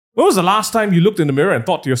When was the last time you looked in the mirror and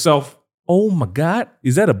thought to yourself, oh my God,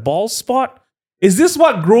 is that a bald spot? Is this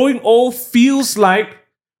what growing old feels like?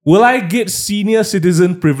 Will I get senior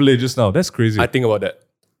citizen privileges now? That's crazy. I think about that.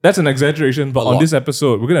 That's an exaggeration, but A on lot. this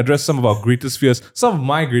episode, we're going to address some of our greatest fears, some of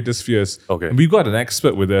my greatest fears. Okay. And we've got an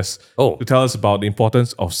expert with us Oh. to tell us about the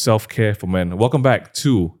importance of self-care for men. Welcome back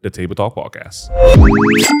to the Table Talk Podcast.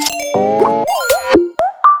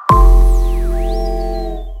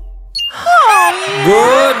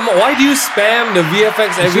 Why do you spam the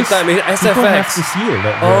VFX every time? It's People have to SFX. feel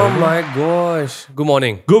that. Oh my gosh. Good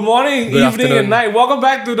morning. Good morning, Good evening, afternoon. and night. Welcome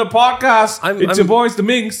back to the podcast. I'm- It's your boys, the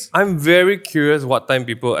Minks. I'm very curious what time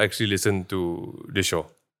people actually listen to the show.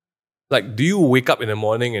 Like, do you wake up in the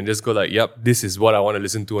morning and just go like, yep, this is what I want to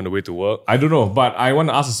listen to on the way to work? I don't know, but I want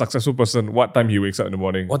to ask a successful person what time he wakes up in the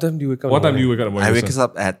morning. What time do you wake up? What in the time do you morning? wake up in the morning? I wake Wilson?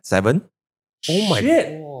 up at 7, Oh my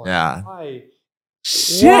Shit. god. Yeah. Hi.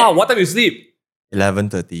 Shit. Wow, what time you sleep?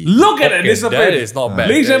 11:30. Look at it, Okay, discipline. that is not bad.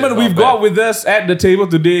 Ladies and That is gentlemen, not we've bad. got with us at the table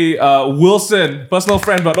today Wilson, personal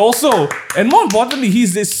friend, but also, and more importantly,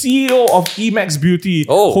 he's the CEO of Emax Beauty,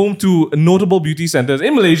 Oh. home to notable beauty centers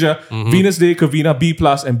in Malaysia, Venus Day, Covina, B+,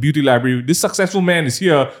 and Beauty Library. This successful man is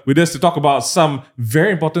here with us to talk about some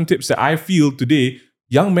very important tips that I feel today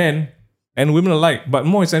young men and women alike, but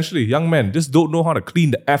more essentially, young men just don't know how to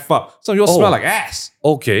clean the F up. Some of you all Oh. smell like ass.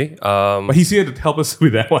 Okay. But he's here to help us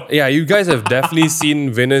with that one. Yeah, you guys have definitely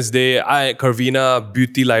seen Venus Day, Carvina,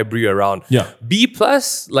 Beauty Library around. Yeah. B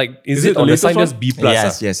plus, like, is Is it it the on the latest sign one? just B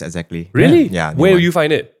plus? Yes, exactly. Really? Yeah. Where new will you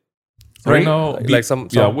find it? Right Sorry? now, like some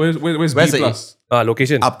yeah, where's Where's B+? the-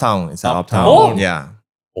 location. Uptown. It's at Uptown. Uptown. Oh. Yeah.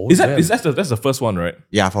 Oh, Is that damn. is that's the first one, right?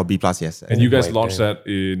 Yeah, for B+, yes. And you guys my launched damn. that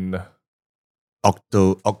in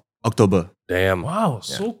October. Damn. wow,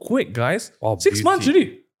 so quick, guys. Wow, 6 beauty. months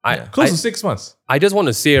really. I, Close I, to 6 months. I just want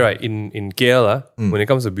to say, right, in KL, when it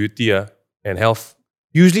comes to beauty and health,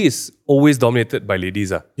 usually it's always dominated by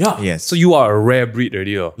ladies. Yeah. Yes. So you are a rare breed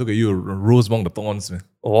already. Look at you, a rose among the thorns, man.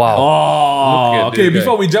 Wow. Oh, Look at okay. this guy.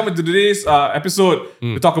 Before we jump into today's episode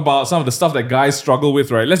to talk about some of the stuff that guys struggle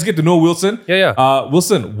with, right? Let's get to know Wilson. Yeah, yeah.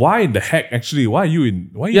 Wilson, why in the heck actually? Why are you in?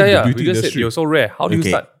 Why are you Yeah, in yeah. the We beauty just said industry? you're so rare. How do you Okay.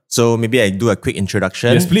 start? So maybe I do a quick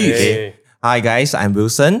introduction. Yes, please. Hey. Hi guys, I'm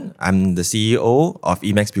Wilson. I'm the CEO of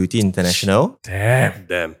Emax Beauty International.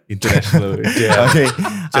 Damn, international. Yeah. Okay.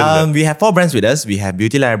 We have 4 brands with us. We have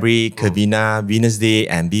Beauty Library, Covina, Venus Day,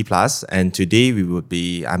 and B+. And today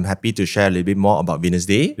I'm happy to share a little bit more about Venus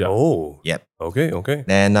Day. Yeah. Oh. Yep. Okay, okay.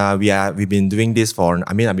 Then we've been doing this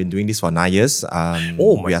I've been doing this for 9 years.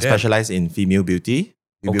 Oh my we are damn. specialized in female beauty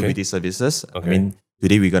Okay. services. Okay. I mean,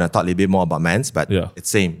 today we're gonna talk a little bit more about men's, but Yeah. it's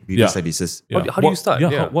same beauty Yeah. services. Yeah. How do you start? Yeah,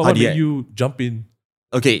 Yeah. what How do made you- you jump in?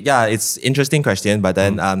 Okay, yeah, it's interesting question. But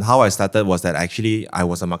then how I started was that actually I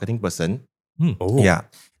was a marketing person. Oh. Yeah.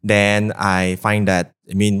 Then I find that,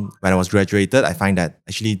 when I was graduated, I find that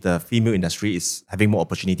actually the female industry is having more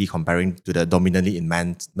opportunity comparing to the dominantly in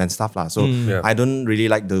men stuff lah. So Yeah. I don't really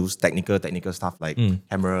like those technical stuff like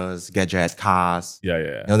cameras, gadgets, cars.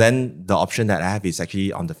 Yeah. Then the option that I have is actually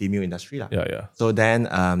on the female industry lah. Yeah. So then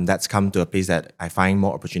that's come to a place that I find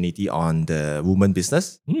more opportunity on the woman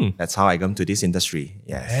business. That's how I come to this industry.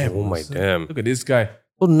 Yes. Oh my damn. Look at this guy.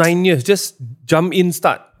 So 9 years, just jump in,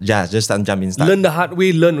 start. Yeah, just jump in start. Learn the hard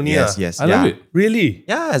way, learn only. Yes. I love it. Really?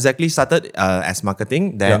 Yeah, exactly. Started as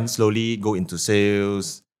marketing, then Yeah. slowly go into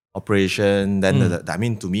sales, operation. Then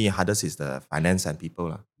to me, hardest is the finance and people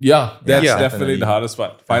lah. Yeah, that's Yeah, definitely the definitely. hardest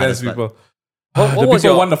part. Finance hardest people. What the was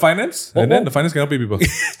people your- want the finance, and then what- the finance cannot pay people.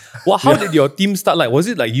 Well, how did your team start? Like, was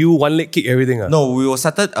it like you one leg kick everything? No, we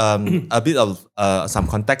started a bit of some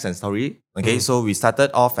context and story. Okay, so we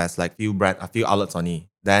started off as like a few outlets only.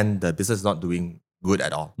 Then the business is not doing good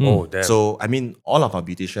at all. Oh, damn. So all of our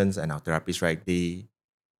beauticians and our therapists, right?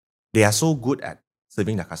 They are so good at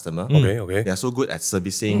serving the customer. okay. They are so good at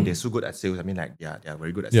servicing. They're so good at sales. They are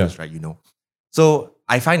very good at Yeah. sales, right? So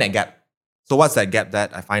I find that gap. So what's that gap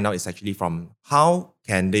that I find out is actually from how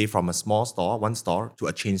can they from a small store, one store, to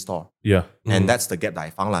a chain store. Yeah. And that's the gap that I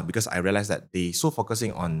found because I realized that they so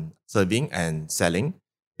focusing on serving and selling,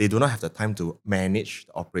 they do not have the time to manage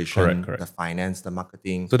the operation, Correct. the finance, the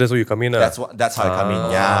marketing. So that's where you come in. That's how I come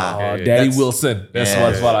in. Yeah. Oh, Okay, Daddy that's- Wilson. That's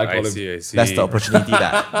Yeah, what I call him. I see. That's the opportunity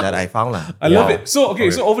that I found. I love Yeah. it. So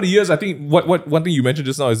so over the years, I think what one thing you mentioned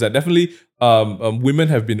just now is that definitely women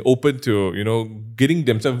have been open to getting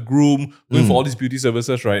themselves groomed, going for all these beauty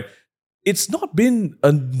services, right? It's not been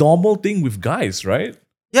a normal thing with guys, right?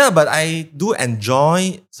 Yeah, but I do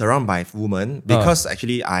enjoy surrounded by women because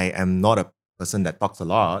actually I am not a person that talks a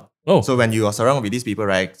lot. Oh. So when you are surrounded with these people,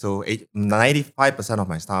 right? So 95% of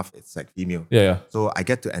my staff it's like female. Yeah. So I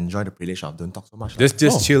get to enjoy the privilege of don't talk so much. Just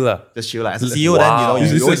chill lah. Just chill. As a CEO, Wow. then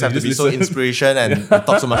you You always listen, have to you be just so listen. inspiration and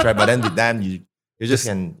talk so much, right? But then with them, you just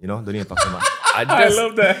can don't need to talk so much. I I just,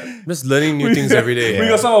 love that. just learning new things every day. We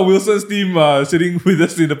got some of Wilson's team sitting with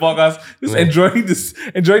us in the podcast, just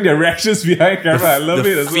enjoying their reactions behind camera. I love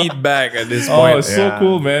the it as well. feedback at this Oh, point. it's so Yeah.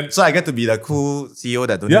 cool, man. So I get to be the cool CEO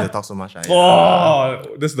that don't Yeah. need to talk so much. Right?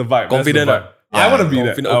 Oh, that's the vibe. Confident, That's the vibe. I want to be that.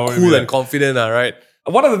 Confident, I wanna be cool that. and confident, right?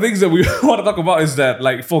 One of the things that we want to talk about is that,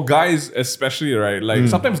 like, for guys especially, right? Like,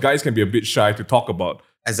 sometimes guys can be a bit shy to talk about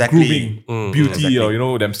Exactly. grooming, beauty, exactly.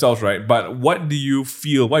 or themselves, right? But what do you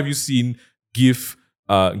feel? What have you seen give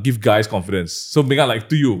guys confidence? So, Mega, like,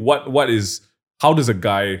 to you, how does a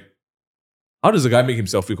guy make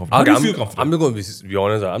himself feel confident? How do you feel confident? I'm not going to be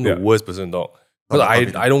honest. I'm the Yeah. worst person to talk. Because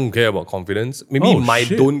Confident. I don't care about confidence. Maybe Oh, my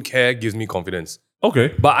shit. don't care gives me confidence.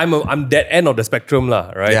 Okay. But I'm that end of the spectrum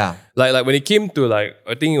lah, right? Yeah. Like when it came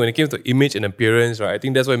to image and appearance, right? I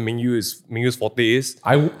think that's what Mingyu's forte is.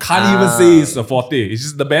 I can't even say it's a forte. It's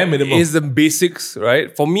just the bare minimum. It's the basics,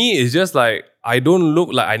 right? For me, it's just like I don't look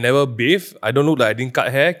like I never bathe. I don't look like I didn't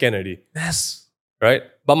cut hair. Can already, Yes. right?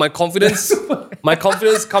 But my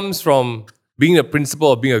confidence comes from being a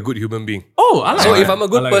principle of being a good human being. Oh, I like So that. if I'm a I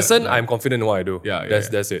good like person, that. I'm confident in what I do. Yeah, That's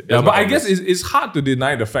it. Yeah, That's but my I guess confidence. it's hard to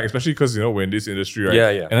deny the fact, especially because we're in this industry, right?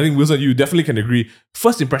 Yeah. And I think Wilson, you definitely can agree.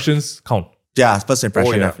 First impressions count. Yeah, first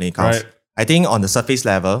impression Oh, yeah. definitely counts. Right. I think on the surface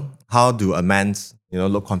level, how do a man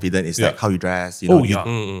look confident is like Yeah. how you dress. Oh, you,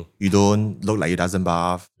 yeah. you don't look like you doesn't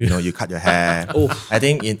bath. You cut your hair. I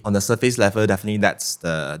think on the surface level, definitely that's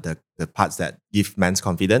the parts that give men's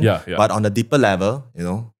confidence. Yeah. But on the deeper level,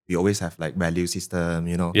 we always have like value system.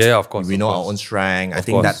 Yeah, of course. We of know course. our own strength. I Of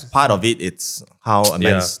think course. that's part of it. It's how a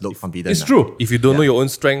man's look confident. It's true. If you don't know your own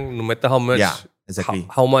strength, no matter how much, Yeah, exactly.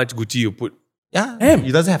 how much Gucci you put, Yeah, Damn.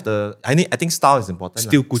 you doesn't have to. I think style is important.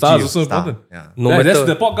 still Gucci. Style is also Style, important. yeah. no Yeah, matter. that's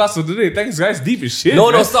the podcast for today. Thanks, guys. Deep as shit. No,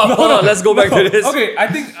 no, man. stop. Hold on. Let's go back to this. Okay, I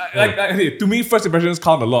think okay, to me, first impressions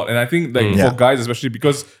count a lot, and I think like Yeah. for guys especially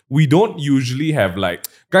because we don't usually have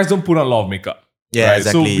guys don't put on a lot of makeup. Yeah, right?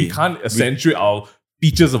 exactly. So we can't accentuate our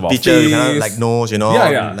features of our Feature, face. kind of like nose,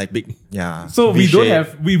 Yeah. like big, yeah. So we don't V-shape.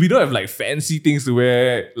 have we don't have like fancy things to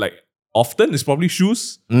wear like often. It's probably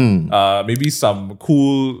shoes, maybe some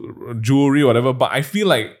cool jewelry or whatever. But I feel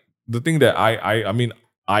like the thing that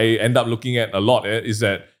I end up looking at a lot is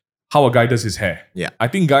that how a guy does his hair. Yeah. I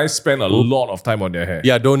think guys spend a lot of time on their hair.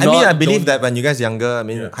 Yeah, I believe that when you guys younger,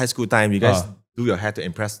 high school time, you guys Ah. do your hair to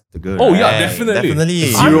impress the girl. Oh yeah, right? definitely.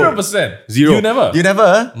 Zero. 100%. Zero. You never. You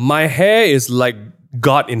never? My hair is like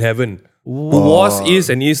God in heaven. Was, is,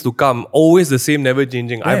 and is to come. Always the same, never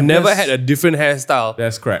changing. I've never that's- had a different hairstyle.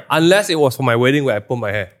 That's correct. Unless it was for my wedding where I perm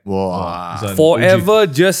my hair. Wow. It's an OG. Forever,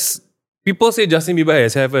 just people say Justin Bieber had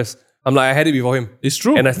his hair first. I'm like, I had it before him. It's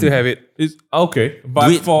true. And I still have it. It's okay. But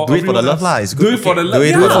Do it for for the everyone love else- lah. It's Do good. it for the Okay. love. Do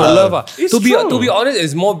it Yeah. for For the love. It's To be true. honest,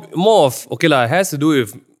 it's more of okay lah. It has to do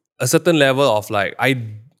with a certain level of like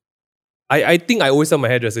I think I always tell my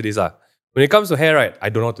hairdresser this when it comes to hair, right? I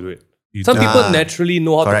don't know how to do it. Some people naturally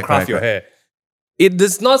know how Correct, to craft correct, your hair. It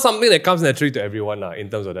is not something that comes naturally to everyone in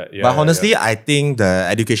terms of that. Yeah, But honestly, I think the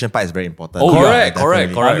education part is very important. Oh, correct,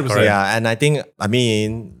 definitely. correct. 100%. Yeah, and I think,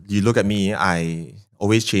 you look at me, I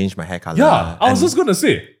always change my hair color. Yeah, I was And, just gonna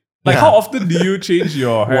say. Like, Yeah. how often do you change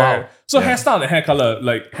your hair? Wow. So hairstyle and hair color,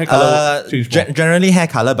 change more. generally hair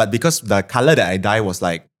color, but because the color that I dye was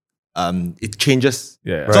like, it changes.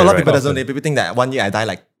 Yeah, So a lot of right, people right. doesn't. People think that 1 year I dye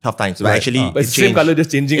like 12 times, but actually But it's it the same changed. color,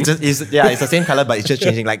 just changing. It's the same color, but it's just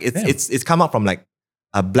changing. Like it's come up from like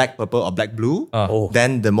a black purple or black blue. Oh.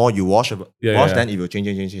 Then the more you wash, Yeah. then it will change.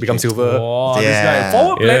 Become change. silver. Wow, this Yeah. guy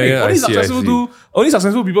forward planning. Yeah, only I see, I see. only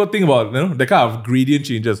successful people think about that kind of gradient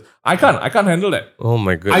changes. I can't handle that. Oh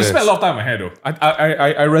my I goodness. spent a lot of time on my hair though.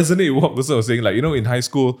 I resonate with what Wilson was saying. Like, in high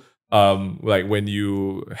school, like when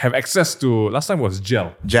you have access to last time was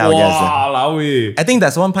gel. Gel, yes. Wow, I think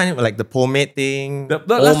that's one point like the pomade thing. The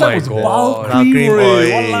last my time was God. ball Ball cream. cream, Boy.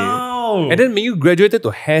 boy. Walao. And then when you graduated to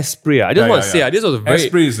hairspray, I just want to say, this was a very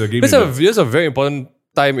Hairspray is the game This changer. is a very important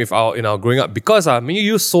time in our growing up because when you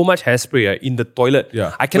use so much hairspray in the toilet,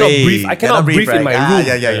 Yeah. I cannot Wait, breathe. I cannot breathe in my room.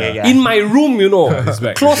 Yeah. In my room, It's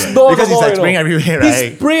back, closed it's back. door. Because some it's more, like spraying everywhere, right?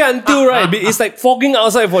 They spray until it's like fogging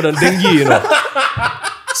outside for the dengue,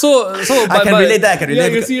 So I can relate that. I can relate. Yeah,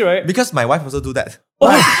 you because- see, right? Because my wife also do that.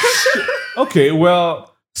 Okay,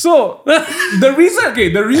 well, so the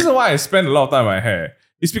reason why I spend a lot of time on my hair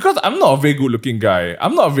is because I'm not a very good looking guy.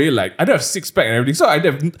 I'm not very I don't have six pack and everything, so I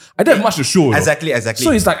don't have much to show. you know. Exactly.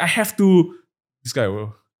 So it's like I have to.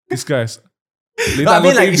 This guy's. Later But I I'm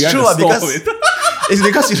mean, gonna like, take it's behind true, the stall because- with- It's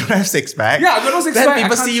because you don't have six pack. Yeah, I got no six then pack, I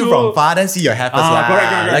people can't see you show- from far, then see your hair first.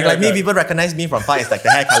 correct, Like me, correct. people recognize me from far. It's like the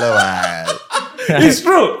hair color. It's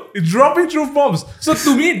true. It's dropping through bombs. So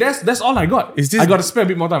to me, that's all I got. Is this- I got to spend a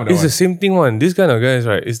bit more time with that It's one. the same thing one. This kind of guys,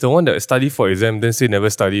 right? It's the one that study for exam, then say never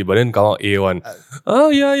study, but then come out A1. Oh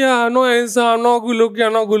yeah, I'm not handsome, I'm not good looking,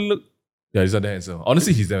 I'm not good look. Yeah, he's not that handsome.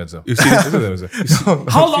 Honestly, he's that handsome. You see He's not that handsome.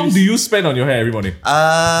 How long do you spend on your hair every morning?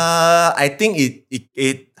 I think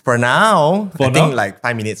it for now. For I now? think like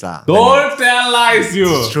 5 minutes lah. Don't tell lies, you.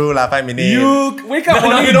 It's true lah. 5 minutes. You wake up No,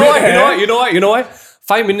 morning, you know big what? hair. You know what?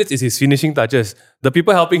 5 minutes is his finishing touches. The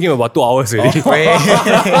people helping him about 2 hours already. Wait.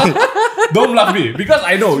 Don't bluff me. Because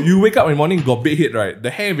I know you wake up in the morning, got big head, right? The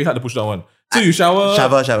hair very hard to push down one. So you shower.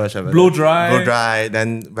 shower. Blow dry. Blow dry.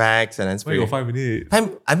 Then wax and then Why spray. you got 5 minutes?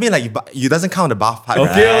 I mean, like you doesn't count the bath part,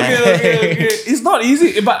 Okay. right? It's not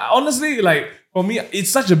easy. But honestly, like for me, it's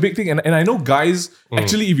such a big thing. And I know guys,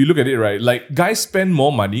 actually, if you look at it, right, like guys spend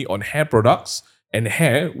more money on hair products and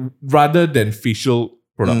hair rather than facial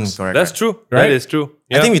products. Correct. That's true. Right? That is true.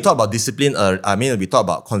 I think we talked about discipline. We talked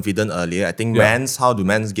about confidence earlier. I think how do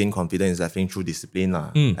men gain confidence is definitely through discipline,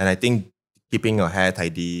 lah. And I think keeping your hair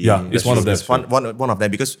tidy. Yeah, it's one of them. It's one of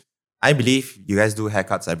them because I believe you guys do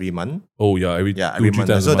haircuts every month. Oh, yeah. Every Every 2-3 month.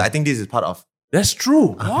 times a So month. I think this is part of. That's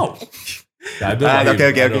true. Wow. Yeah, I don't know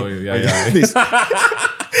okay. him. I know him. Yeah. Please.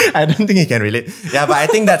 I don't think he can relate. Yeah, but I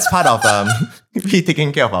think that's part of we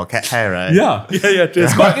taking care of our cat hair, right? Yeah.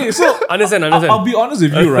 Just But so understand. I'll be honest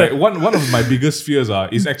with you, right? One of my biggest fears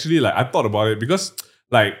is actually like I thought about it because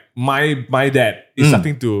like my dad is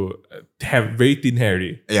starting to have very thin hair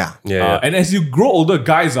already. Yeah. And as you grow older,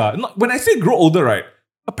 guys when I say grow older, right?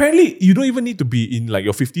 Apparently, you don't even need to be in like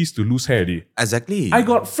your 50s to lose hair already. Exactly. I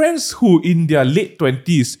got friends who in their late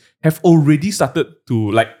 20s have already started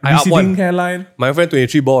to like I up receding one. hairline. My friend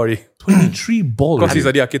 23 ball already. 23 bald. Because he's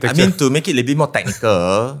already. study I architecture. mean, to make it a little bit more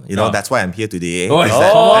technical, you know, Yeah. that's why I'm here today. Oh, Is is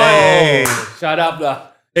that- that- Hey. Shut up lah.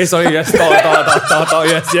 Hey, sorry, yes, talk,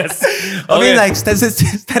 yes. I mean, like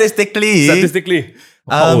statistically, Statistically.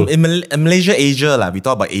 How old? in Malaysia, Asia, we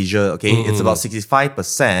talk about Asia, okay, it's about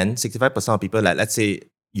 65% of people, like let's say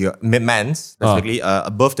you're men, specifically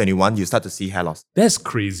above 21, you start to see hair loss. That's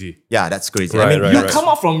crazy. Yeah, that's crazy. Right, I mean, right, You right. come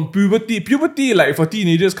out from puberty. Puberty, like for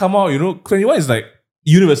teenagers, come out, 21 is like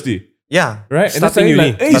university, yeah, right? And that's Starting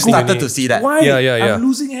like, uni. hey, I cool. started to see that. Why? Yeah. I'm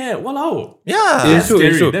losing hair. Walao. Yeah, It's true,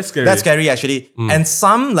 it's true. That's scary. that's scary actually. And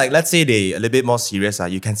some, like let's say they a little bit more serious,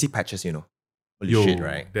 you can see patches, Holy Yo, shit,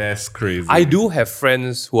 right? That's crazy. I do have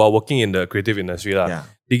friends who are working in the creative industry. Yeah.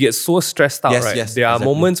 They get so stressed out, Yes, right? yes, there are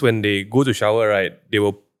exactly. moments when they go to shower, right?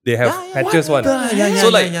 They have patches what one. the- yeah, so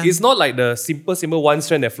yeah, like yeah. it's not like the simple one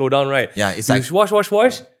strand that flow down, right? Yeah, it's you like-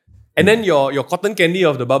 wash. And then your cotton candy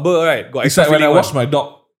of the bubble, right? Got It's extra like when I filling wash one. my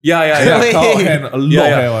dog. Yeah. Wait. Cow hair, a lot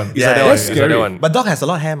of hair one. It's Yeah, like that yeah, one. that's It's like scary. that one. But dog has a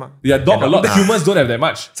lot of hair, ma. Yeah, dog a lot. Humans don't have that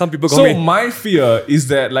much. Some people call So me. my fear is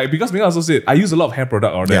that like because Ming also said I use a lot of hair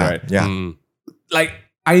product on there, right? Yeah. Like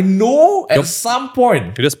I know at some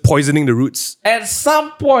point, You're just poisoning the roots.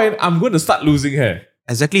 I'm going to start losing hair,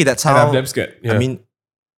 Exactly. That's and how. I'm damn scared. I mean,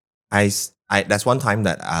 I that's one time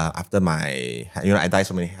that after my I dye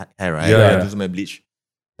so many hair, right? Yeah. I do so many bleach.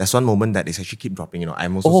 There's one moment that it actually keep dropping.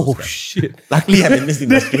 I'm also so scared. shit. Luckily, I'm in this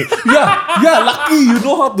industry. yeah. Lucky you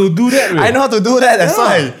know how to do that. I know how to do that. That's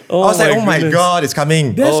why. Oh I was like, my oh my goodness. god, it's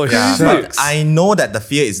coming. That's yeah. crazy. But I know that the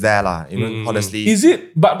fear is there, lah. Honestly. Is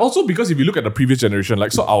it? But also because if you look at the previous generation,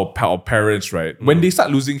 like so our parents, right? When they start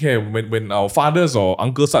losing hair, when our fathers or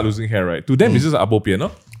uncles start losing hair, right? To them it's just a bopian,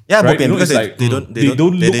 no? Yeah, right? bopian, because it's they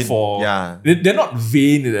don't look for. Yeah. They're not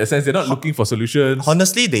vain in a sense. They're not looking for solutions.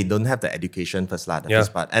 Honestly, they don't have the education first, lah, the Yeah.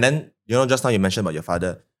 first part. And then, just now you mentioned about your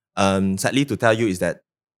father. Sadly to tell you is that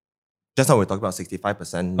just now we're talking about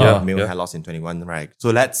 65% male hair loss in 21, right? So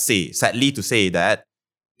let's say, sadly to say that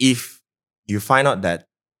if you find out that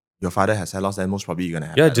your father has hair loss, then most probably you're gonna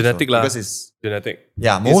have Yeah, that also. genetic lah. Because it's Genetic.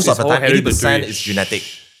 most of the all time, 80% hereditary. is genetic.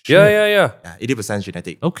 Yeah. Yeah, 80%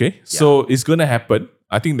 genetic. Okay, so it's gonna happen.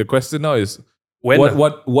 I think the question now is When?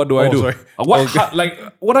 what do I Oh, do? sorry.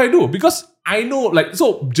 What do I do? Because I know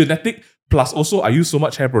so genetic plus also I use so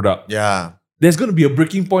much hair product. Yeah. There's gonna be a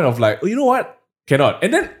breaking point of like, oh, you know what? Cannot.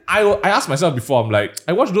 And then I asked myself before, I'm like,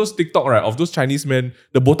 I watched those TikTok, right, of those Chinese men,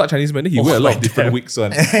 the botak Chinese men, then he wear a lot of different wigs on.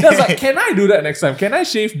 Then I was like, can I do that next time? Can I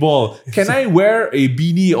shave bald? Can I wear a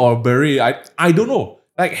beanie or a beret? I don't know.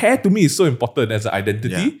 Like hair to me is so important as an identity.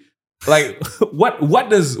 Yeah. Like what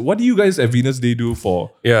do you guys at Venus Day do for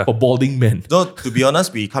balding men? So to be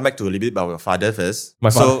honest, we come back to a little bit about your father first. My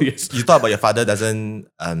father, so yes. you thought about your father doesn't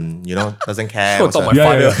doesn't care. Don't talk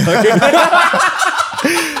whatsoever. my father.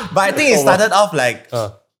 But I think it started off like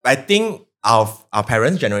I think our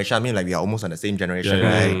parents' generation, I mean, like we are almost on the same generation,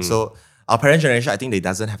 right? So our parents' generation, I think they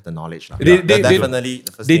doesn't have the knowledge. They definitely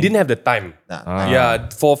the first They thing. didn't have the time. Yeah,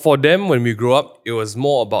 for them when we grew up, it was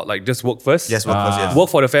more about like just work first. Yes, work first, yes. Work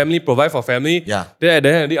for the family, provide for family. Yeah. Then at the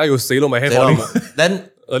end of the day, I was saying my hair falling. Then,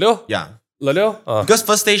 Lalo? yeah. Lalo? Because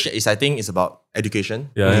first stage is, I think, is about education.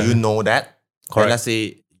 Yeah. Do you know that? Correct. And let's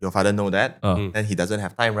say your father know that, then he doesn't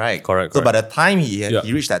have time, right? Correct, So by the time he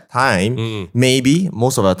reached that time, Mm. maybe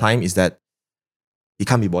most of the time is that he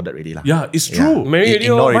can't be bothered already. Lah. Yeah, it's true. Marry already,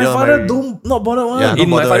 Ignore oh. already, My oh, father marry. don't not bother one. Yeah. In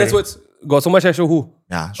my bother father's already. words, got so much hair, show who?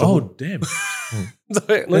 Yeah. So Oh damn.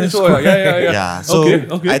 No need show. Yeah. yeah. So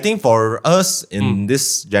Okay. I think for us in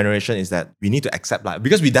this generation is that we need to accept like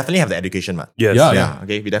because we definitely have the education, man. Yes. Yeah.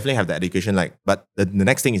 Okay. We definitely have the education, like, but the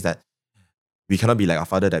next thing is that we cannot be like our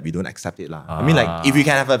father that we don't accept it. Lah. I mean, like if we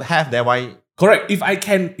can have that, why? Correct. If I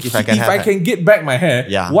can have get back my hair,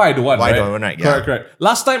 Yeah. why I don't want? Why right? don't want, right? Yeah. Correct.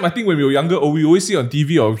 Last time, I think when we were younger, we always see on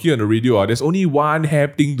TV or hear on the radio, there's only one hair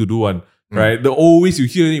thing to do one. Right? Always you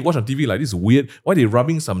hear it, watch on TV, like this is weird. Why they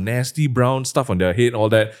rubbing some nasty brown stuff on their head and all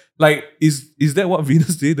that? Like, is that what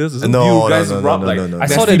Venus Day does? Isn't No, you guys no, rub like no. I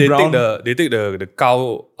saw nasty that brown? they take the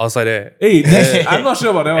cow outside there. Hey, I'm not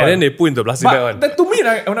sure about that one. And then they put in the plastic bag But one. that, to me,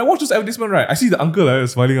 right, when I watch this advertisement, right, I see the uncle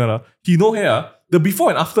smiling on he no hair. The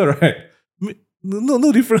before and after, right?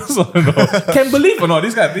 No difference. No. Can believe or not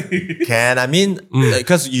this kind of thing. Can I mean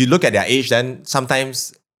because you look at their age, then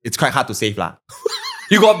sometimes it's quite hard to save lah.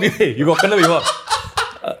 You got kena before.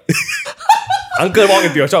 Uncle walk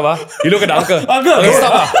into your shop, you look at the uncle. Uncle,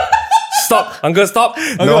 stop. Stop. Uncle, stop.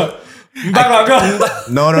 Uncle.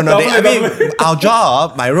 Uncle. No. I mean, Double. our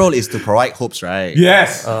job, my role is to provide hopes, right?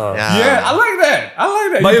 Yes. Yeah. Yeah, I like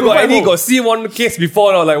that. But you got see one case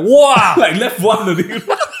before, like, wow. like left one the thing.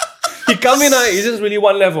 He come in, it's just really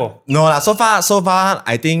one level. No lah. So far,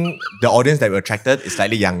 I think the audience that we attracted is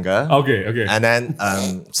slightly younger. Okay. And then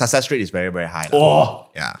success rate is very, very high. lah. Oh,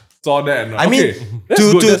 Yeah. saw that. No. I mean, That's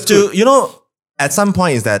good. to you know, at some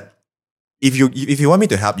point is that if you want me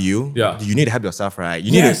to help you, Yeah. you need to help yourself, right?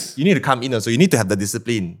 You need to come in also. You need to have the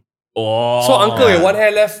discipline. Oh. So uncle with one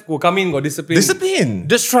hair left will come in, got discipline. Discipline.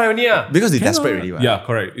 Just try only. Because they're desperate already, right? Yeah,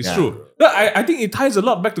 correct. It's Yeah. true. No, I think it ties a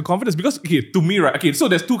lot back to confidence because, okay, to me, right? Okay, so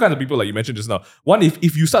there's two kinds of people like you mentioned just now. One,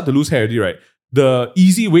 if you start to lose hair already, right? The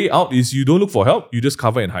easy way out is you don't look for help, you just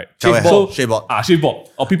cover and hide. Shave bald. Shave bald. Shave bald.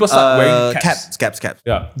 Or people start wearing caps. Caps.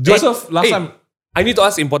 Yeah. Joseph, last time. I need to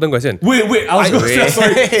ask important question. Wait, I was going to say,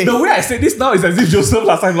 sorry. Wait. The way I said this now is as if Joseph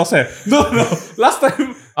last time lost hair. No. Last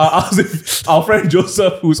time, I was with our friend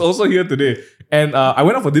Joseph, who's also here today. And I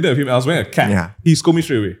went out for dinner with him. I was wearing a cap. Yeah. He scolded me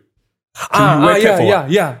straight away. So you wear cap for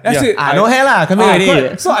what? yeah. I said, No hair lah. Come here already.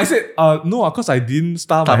 correct. So I said, no, because I didn't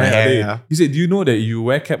style my Style my hair. hair, today. yeah. He said, do you know that you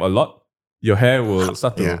wear cap a lot? Your hair will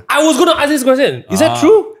start to... Yeah. I was gonna ask this question. Is that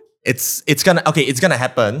true? It's gonna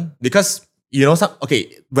happen because you know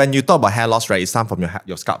when you talk about hair loss, right? It's some from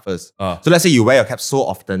your scalp first. So let's say you wear your cap so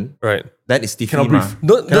often, Right. then it's stiffy. Cannot ma.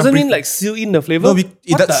 breathe. Doesn't mean like seal in the flavor? No, it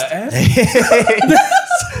What does. the F?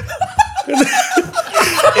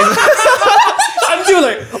 Until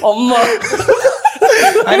like,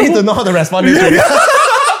 I need to know how to respond to this.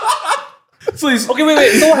 So it's... okay,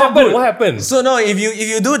 wait. So what happened? So no, if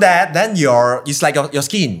you do that, then it's like your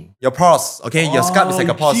skin, your pores. Okay, your scalp is like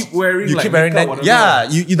a pores. keep wearing you like keep wearing makeup, that. whatever. Yeah,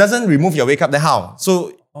 you doesn't remove your makeup. Then how? So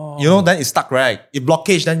you know then it's stuck, right? If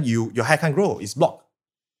blockage, then your hair can't grow. It's blocked.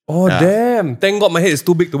 Oh, damn. Thank God my head is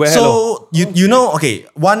too big to wear hair. So you know, okay,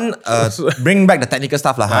 one bring back the technical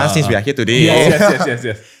stuff lah, since we are here today.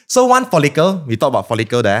 Yes. So one follicle, we talk about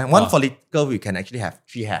follicle there. One follicle we can actually have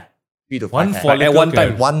 3 hair. 3 to 5 One hair. follicle At one can-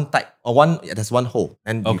 time. One type or there's one hole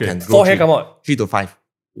and you Okay. can grow 4 hair come out. 3 to 5.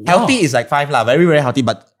 Healthy is like 5 lah, very, very healthy,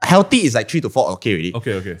 but healthy is like 3 to 4 okay already.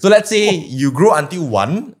 Okay. So let's say you grow until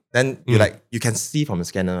 1, then you can see from the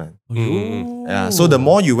scanner. Yeah. So the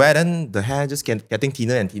more you wear, then the hair just getting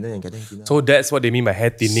thinner and thinner and getting thinner. So that's what they mean by hair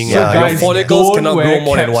thinning. So Your guys, follicles don't cannot wear grow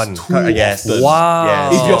more than caps one. too Yes. often. Wow.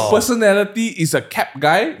 Yes. If your personality is a cap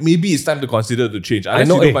guy, maybe it's time to consider to change. Unless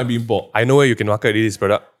know, you don't eh. mind being bald. I know where you can market this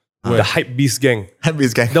product. The Hype Beast gang.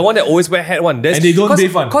 This guy. The one that always wear hat one. That's, And they don't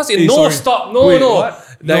bathe one. Because Hey, no, sorry. stop. No, Wait, no. what?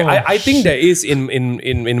 Like, No. I think there is in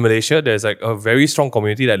Malaysia, there's like a very strong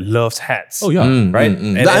community that loves hats. Oh, yeah. Right?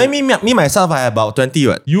 And I mean, me myself, I have about 20.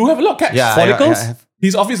 What? You have a lot of caps. Yeah, follicles? I have.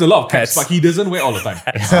 His office a lot of caps, Hats. but he doesn't wear all the time.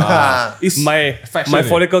 It's my fashion, my eh.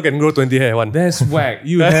 follicle can grow 20 hair one. That's whack.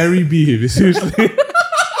 You hairy bee. Seriously.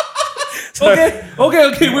 Okay. Wait.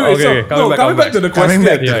 Okay, So, coming back to the question. Coming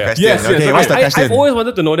back to the question. Yes. Okay, what's the question? I've always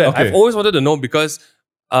wanted to know that. Okay. I've always wanted to know because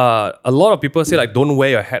a lot of people say like don't wear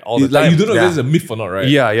your hat all the Like time. you don't know if Yeah. this is a myth or not, right?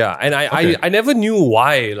 Yeah. And Okay. I never knew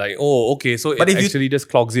why. Like, oh, okay, so But it if you- actually just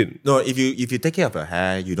clogs in. No, if you take care of your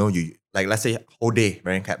hair, you know, you like let's say whole day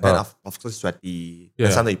wearing cap, then of course sweaty. Yeah.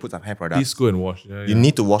 Then sometimes you put some hair product. Please go and wash. Yeah, You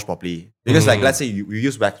need to wash properly because like let's say you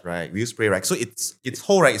use wax, right? We use spray, right? So it's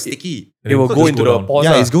whole, right? It's sticky. And It will so go just into go the down. pores.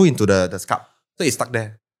 Yeah, lah. it's go into the scalp. So it's stuck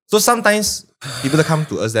there. So sometimes people that come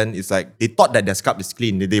to us, then it's like they thought that their scalp is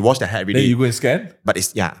clean. They wash their hair every Then day. you go and scan. But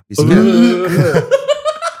it's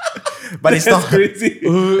but it's That's not. crazy.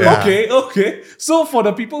 Yeah. Okay. So for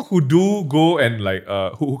the people who do go and like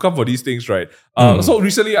who come for these things, right? So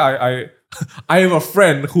recently I I have a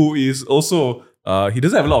friend who is also he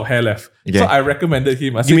doesn't have a lot of hair left. Okay. So I recommended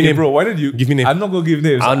him. I said, me hey, name. bro, why don't you Give me name. I'm not gonna give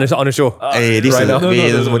names. on the show. Hey, this Right is now.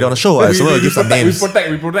 No, somebody on the show. We- So we- we'll we give some protect-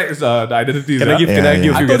 names. We protect the identities. Can I give? Can I Yeah,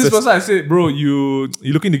 give yeah. I you told this guesses? person, I said, bro, you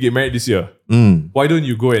looking to get married this year. Why don't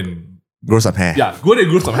you go and Grow some hair. go and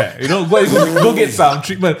grow some hair? You know, go get some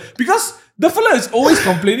treatment. Because the fella is always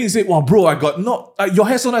complaining. He said, wow, bro, I got your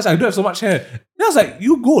hair so nice, I don't have so much hair. Then I was like,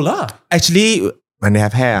 you go lah. Actually, when they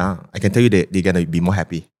have hair, I can tell you they're gonna be more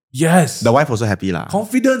happy. Yes. The wife also happy lah.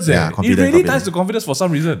 Confidence, Yeah, It confidence, really confidence. ties to confidence for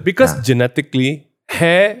some reason. Because genetically,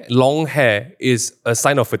 long hair is a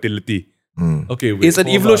sign of fertility. Okay, wait, It's an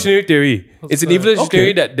hold on. evolutionary theory. It's an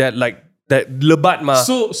evolutionary theory that lebat ma.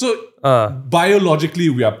 So biologically,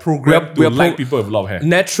 we are programmed We to are like people with a lot of hair.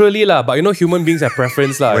 naturally lah, but you know human beings have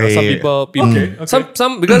preference lah. You know, some Wait. people Okay.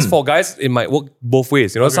 some because for guys it might work both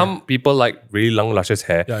ways. You know, some people like really long luscious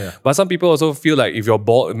hair. Yeah. But some people also feel like if your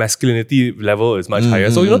bald masculinity level is much higher.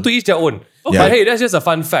 So you know, to each their own. Yeah. But hey, that's just a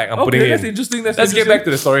fun fact I'm putting Okay, in. that's interesting. Let's get back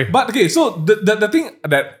to the story. But okay, so the thing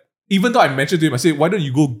that even though I mentioned to him, I said, why don't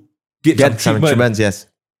you go get Get some some treatment? treatments, yes.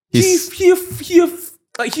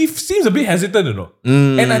 He seems a bit hesitant, you know.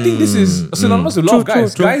 And I think this is synonymous with a lot of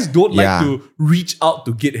guys. true. Guys don't like Yeah. to reach out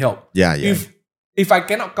to get help. Yeah. If I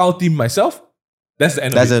cannot cow team myself, that's the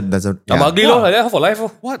end That's of it. a I'm yeah. ugly lor, like that for life.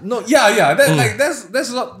 Oh. What? No, yeah. That's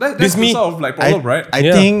This the me. sort of like problem, right? I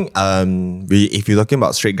Yeah. think if you're talking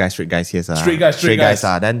about straight guys here, Straight guys.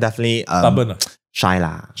 then definitely Stubborn. shy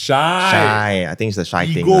lah. Shy. I think it's the shy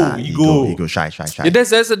Ego, thing lah. ego. Shy. Yeah,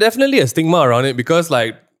 there's definitely a stigma around it because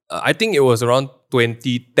like I think it was around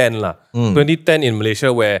 2010 lah. 2010 in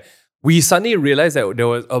Malaysia where we suddenly realized that there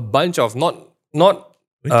was a bunch of not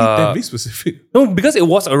 2010, be specific. no, because it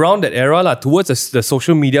was around that era lah, towards the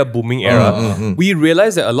social media booming era. We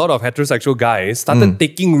realized that a lot of heterosexual guys started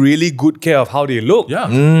taking really good care of how they look.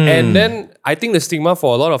 Yeah. And then I think the stigma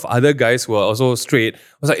for a lot of other guys who are also straight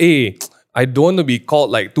was like, hey, I don't want to be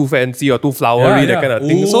called like too fancy or too flowery, Yeah, that kind of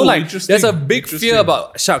thing. Ooh, So like interesting, there's a big fear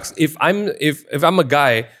about shucks. If I'm a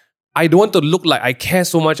guy, I don't want to look like I care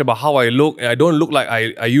so much about how I look. I don't look like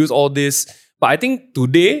I use all this. But I think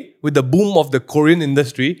today, with the boom of the Korean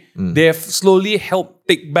industry, they have slowly helped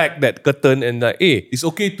take back that curtain and like, hey, It's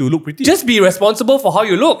okay to look pretty. just be responsible for how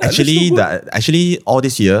you look. Actually, all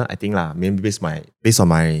this year, I think lah, maybe based on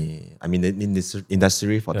my, I mean, in this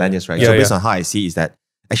industry for 10 years, right? Yeah, so based yeah. on how I see is that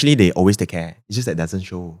actually they always take care. It's just that it doesn't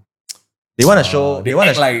show. They want to show. they want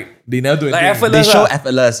act to like they never do Like anything. They effortless show lah.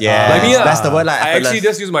 effortless. Yeah, Like me, that's the word. Like I effortless. actually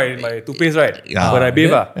just use my toothpaste, right? Yeah. When I bathe,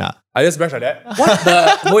 Yeah. I just brush like that. What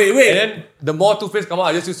the? Wait. And then the more toothpaste come out,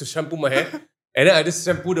 I just use to shampoo my hair. And then I just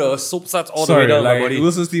shampoo the soap suds all Sorry, the way down my like body.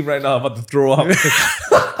 Wilson's team right now about to throw up.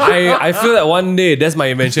 I feel that one day that's my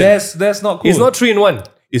invention. that's not cool. It's not 3 in 1.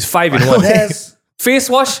 It's 5 in 1. That's Face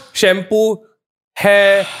wash, shampoo,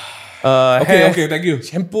 hair, hair. okay. Thank you.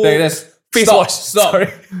 Shampoo, That's face stop, wash. Stop. Sorry.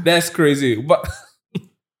 That's crazy. But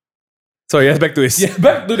Sorry, yes, back to this. yeah,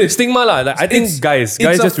 back to this. Stigma lah. Like, I think It's- guys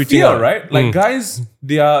It's a just reaching fear, out. right? Like guys,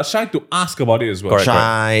 they are shy to ask about it as well. Correct.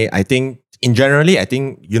 Shy. I think in generally, I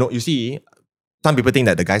think you see, some people think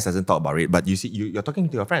that the guys doesn't talk about it, but you see, you're talking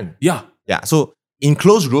to your friend. Yeah. Yeah. So in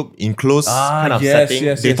close group, in close kind of yes, setting,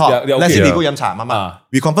 yes, they yes, talk. they're Let's okay. say they Yeah. go yam cha, mama. Ah.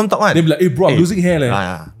 We confirm talk one. They'll be like, hey bro, I'm Hey. losing hair.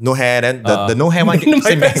 No hair. Then the no hair one. My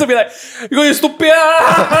same parents will be like, you stupid.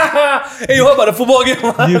 Hey, you heard about the football game?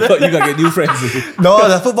 you got to get new friends. No,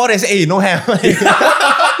 the football they say, hey, no hair.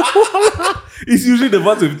 It's usually the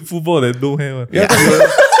ones with football that don't have.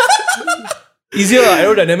 Easier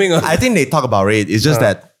aerodynamic. I think they talk about it. It's just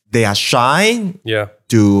that they are shy Yeah.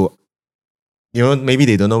 to, maybe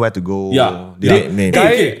they don't know where to go. Yeah. Maybe.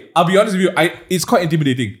 Okay, I'll be honest with you. It's quite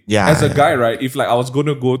intimidating. Yeah, As a yeah. guy, right? If like I was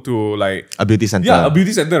gonna go to like A beauty center. a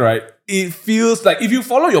beauty center, right? It feels like if you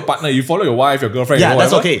follow your partner, you follow your wife, your girlfriend, Yeah,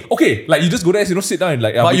 that's whatever, okay. Okay, like you just go there, sit down and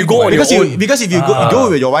like. But you waiting go for on my- your Because own. because if you go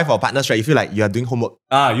with your wife or partners, right, you feel like you are doing homework.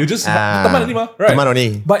 you just Ah. teman only mah, right? Teman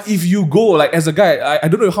only. But if you go like as a guy, I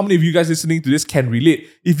don't know how many of you guys listening to this can relate.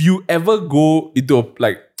 If you ever go into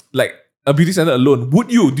like a beauty center alone,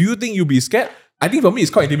 would you? Do you think you'll be scared? I think for me, it's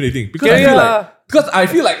quite intimidating because Yeah, I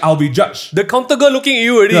feel like I'll be judged. The counter girl looking at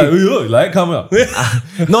you already. Like, come up.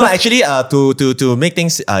 No, actually, to make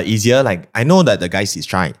things easier, like I know that the guys is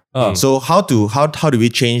shy. So how do we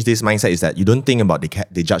change this mindset? Is that you don't think about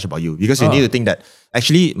they judge about you, because you need to think that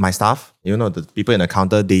actually my staff, the people in the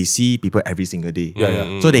counter, they see people every single day.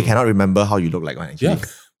 So they cannot remember how you look like one actually. Yeah.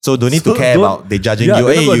 So don't need to care about they judging you.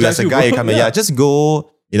 Hey, you as a guy, you come here. Just go.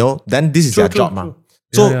 Then this is their job, man.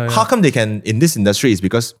 So how come they can in this industry is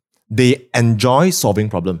because they enjoy solving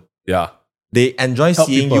problem. Yeah. They enjoy Help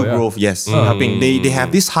seeing people, you growth. Yes, helping. They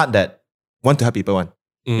have this heart that want to help people.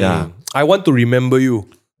 Yeah. I want to remember you.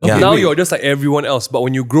 Yeah. Now you're just like everyone else, but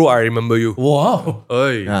when you grow, I remember you. Wow.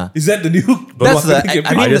 Hey. Yeah. Is that the new? That's marketing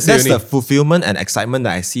campaign? that's the fulfillment and excitement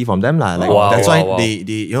that I see from them. Like that's why they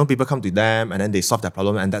people come to them and then they solve their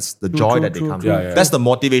problem, and that's the joy that they come. Yeah. That's the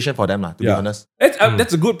motivation for them, to be honest.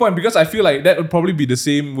 That's a good point, because I feel like that would probably be the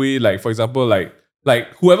same way. Like, for example, like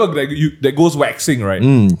whoever that goes waxing, right?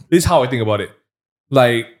 This is how I think about it.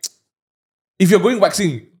 Like, if you're going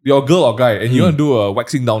waxing, you're a girl or guy, and you want to do a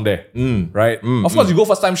waxing down there, right? Of course, you go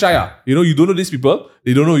first time shy. You don't know these people.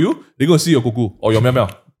 They don't know you. They're going to see your kuku or your meow meow,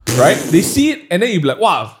 right? They see it, and then you be like,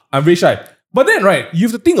 wow, I'm very shy. But then, right, you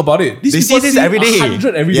have to think about it. These They people see this every day.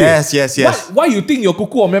 100 every day. Yes. Why you think your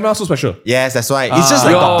kuku or meow meow so special? Yes, that's why. It's just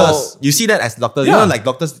like Yo. doctors. You see that as doctors. Yeah. Like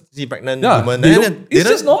doctors see pregnant Yeah. women. They and don't- then it's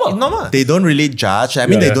don't- just normal. It's normal. They don't really judge. I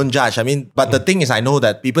mean, Yeah, they yeah. don't judge. I mean, but the thing is, I know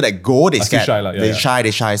that people that go, they still scared. shy lah. Yeah, they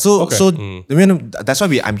yeah. shy. So, Okay. that's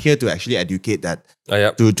why I'm here to actually educate that,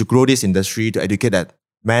 Yep. to grow this industry, to educate that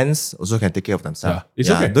men's also can take care of themselves. Yeah, it's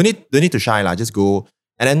okay. Don't need to shy lah. Just go.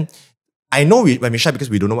 And then I know when we shy because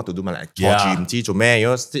we don't know what to do. Like, Yeah.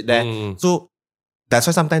 sit there. So that's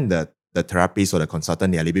why sometimes the therapist or the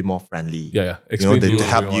consultant, they're a little bit more friendly. Yeah. To Explain to what's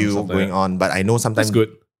help going on and you stuff like going that. on. But I know sometimes, That's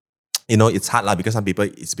good. it's hard lah, because some people,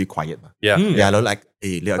 it's a bit quiet. Yeah. Yeah, they're like,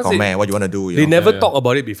 hey, Because comment, what you want to do? They never Yeah. talk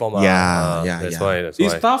about it before. Yeah. That's why.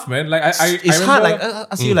 It's tough, man. Like I It's hard. remember- Like,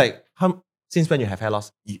 ask you, like, since when you have hair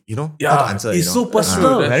loss? How to answer, it's so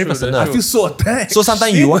personal. Very That's true, personal. that's I feel so attacked. So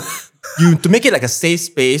sometimes you want, to make it like a safe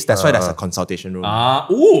space, that's why there's a consultation room. I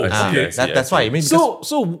see, I see. That's why. I mean, because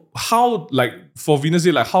So how, like, for Venus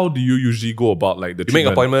Day, like, how do you usually go about like the You make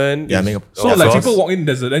treatment? appointment. Yeah, make a- So Yeah, like of course. people walk in,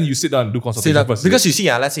 then you sit down and do see consultation that, first. because you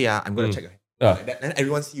see, let's say, I'm going to check. Yeah. Then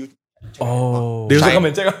everyone see you. Oh. They also Shy. come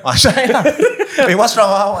and check. Shy. Wait, what's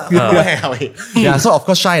wrong? Yeah, so of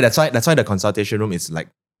course shy. That's why the consultation room is like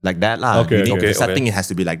that lah. Okay, Really, okay, the setting it has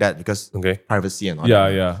to be like that because Okay. privacy and all. Yeah,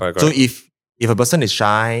 that. yeah. Correct, So correct. if a person is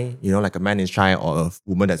shy, like a man is shy or a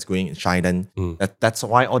woman that's going is shy, then that's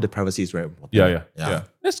why all the privacy is very important. Yeah.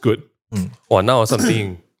 That's good. Wow, now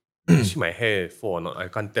something. See my hair fall or not? I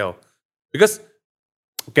can't tell. Because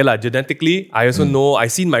okay lah, genetically, I also know. I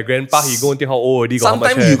seen my grandpa. He go until how old already? Got how much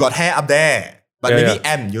Sometimes hair. you got hair up there, but Yeah, maybe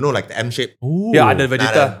yeah. M, like the M shape. Ooh. Yeah, under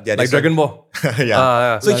Vegeta, yeah, like this one. Dragon Ball. Yeah.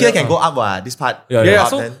 Yeah. So here can go up, this part. Yeah, Yeah, up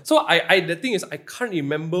so then. so I the thing is I can't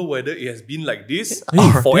remember whether it has been like this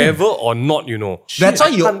Hey, forever or not. That's why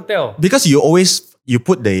I you can't tell. because you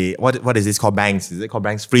put the what is this called, bangs? Is it called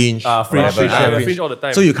bangs? Fringe. Fringe, whatever. fringe, yeah, fringe all the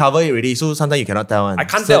time. So you cover it already. So sometimes you cannot tell. I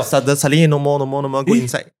can't tell. Suddenly no more. Go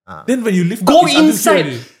inside. Then when you lift Go up, it's until inside.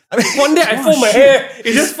 here already. One day I fold my hair,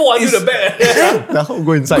 it just fall until the back. The whole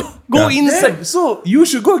go inside. Go inside. Damn, so you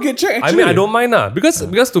should go get checked. I Actually. mean, I don't mind because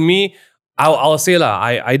to me, I'll say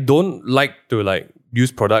I don't like to like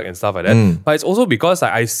use product and stuff like that. But it's also because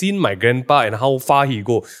I seen my grandpa and how far he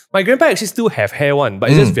go. My grandpa actually still have hair one, but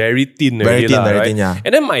it's just very thin. Very already thin, lah, very right? thin, yeah.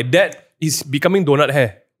 And then my dad is becoming donut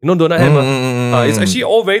hair. You know donut hair, it's actually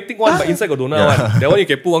all very thick one, but inside got donut one. That one you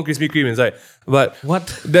can put one Krispy Kreme inside. But What?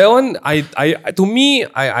 that one, to me,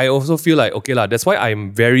 I also feel like okay lah. That's why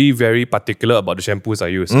I'm very very particular about the shampoos I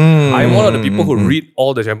use. I'm one of the people who read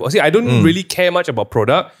all the shampoos. See, I don't really care much about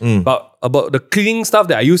product, but about the cleaning stuff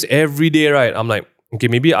that I use every day. Right, I'm like, okay,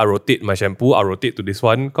 maybe I rotate my shampoo. I rotate to this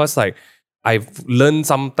one because like I've learned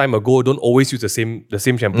some time ago, don't always use the same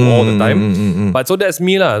shampoo all the time. But so that's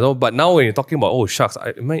me lah. So, but now when you're talking about shucks,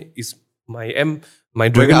 my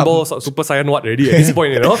Dragon up. Ball Super Saiyan what already at this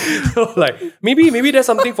point, So like maybe there's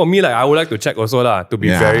something for me like I would like to check also lah. To be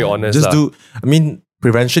very honest, Just lah. I mean,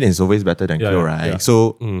 prevention is always better than cure, yeah, right? yeah.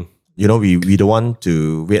 So we don't want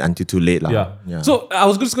to wait until too late, lah. Yeah. So I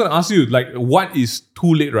was just going to ask you, like, what is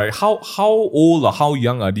too late, right? How old or how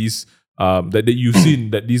young are these that you've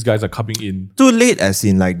seen that these guys are coming in? Too late as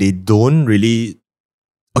in like they don't really.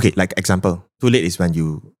 Okay, like example, too late is when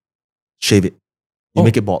you shave it, you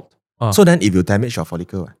make it bald. So then if you damage your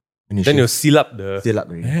follicle, when you Then shave, you seal up the still up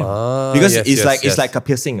already. Damn. Because yes, it's yes, like yes. it's like a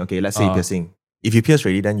piercing. Okay, let's say piercing. If you pierce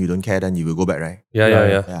already, then you don't care, then you will go back, right? Yeah.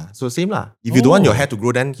 Yeah. So same lah. If you don't want your hair to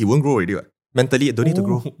grow, then he won't grow already. What? Mentally, it don't need to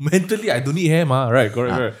grow. Mentally, I don't need hair, ma. Right,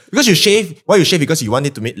 correct. Because you shave, why you shave? Because you want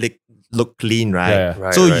it to make look clean, right? Yeah.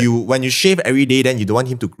 Right, So right. when you shave every day, then you don't want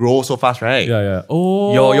him to grow so fast, right? Yeah.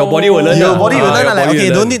 Oh, Your body will learn. Your body will learn your like, body okay,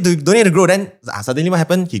 will don't learn. need to grow. Then suddenly what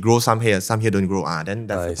happened? He grows some hair don't grow. Then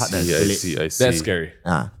that's the part that's really. I see. That's scary.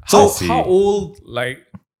 So How old,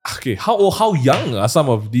 how young are some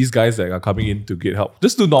of these guys that are coming in to get help?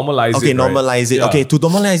 Just to normalize it. okay, right? normalize it. Yeah. Okay, to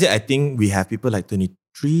normalize it, I think we have people like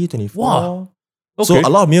 23, 24. Wow. So Okay. a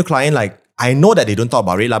lot of male client, like, I know that they don't talk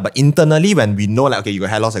about it, but internally when we know like, okay, you got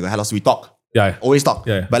hair loss, I got hair loss, we talk. Yeah. Always talk.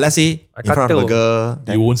 Yeah. But let's say in can't front of a tell. girl,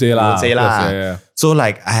 then You won't say lah. won't say of course, lah. Yeah. So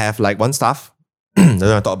like I have like one staff, don't want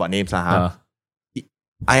to talk about names lah.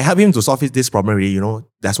 I help him to solve this problem already,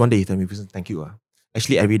 There's one day he told me, thank you.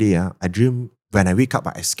 Actually every day I dream when I wake up,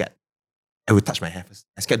 I scared. I will touch my hair first.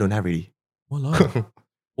 I scared don't have already. Wow,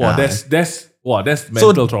 Yeah. that's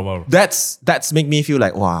mental trauma. That's make me feel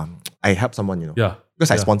like, wow, I help someone, Yeah.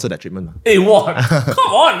 Because I sponsor that treatment. Hey, what?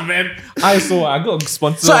 Come on, man. I got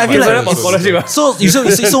sponsored. So I feel by- like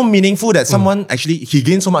it's so meaningful that someone actually he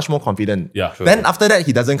gains so much more confidence. Yeah, sure. Then after that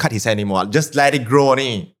he doesn't cut his hair anymore. Just let it grow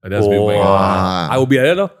only. That's big, man. I will be like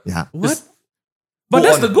that, no? Yeah. What? But Go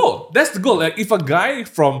that's on. the goal. That's the goal. Like if a guy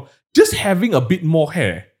from just having a bit more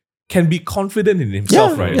hair can be confident in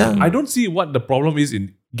himself, Yeah, right? yeah. I don't see what the problem is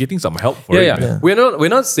in getting some help for it. Yeah. man. We're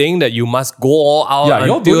not saying that you must go all out Yeah,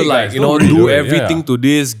 you're until doing it, like guys. Don't really do do it. everything Yeah. to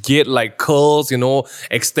this, get like curls,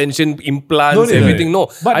 extension implants, Don't need everything. it. No,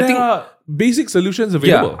 But I there think are basic solutions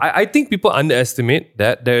available. I think people underestimate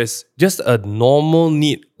that there's just a normal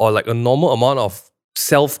need or like a normal amount of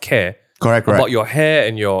self-care Correct. about your hair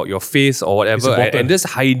and your face or whatever, important. and this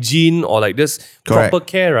hygiene or like this Correct. proper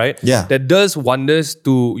care, right? Yeah. That does wonders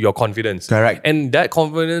to your confidence. Correct. And that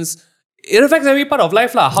confidence, it affects every part of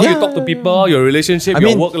life lah. How you Yeah. talk to people, your relationship, I your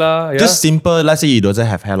mean, work lah. Yeah? Just simple, let's say you doesn't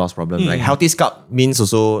have hair loss problem. Like healthy scalp means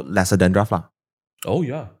also lesser dandruff lah. Oh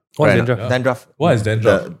yeah. What's Right, dandruff? Dandruff. What is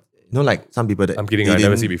dandruff? like some people that I'm kidding. they I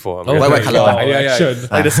never didn't- see before. Oh, White color lah. Yeah.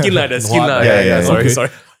 Like the skin lah, What? Yeah. Sorry, Okay. sorry.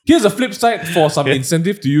 Here's a flip side for some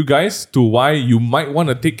incentive to you guys to why you might want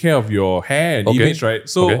to take care of your hair and Okay. image, right?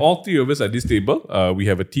 So Okay. all three of us at this table, we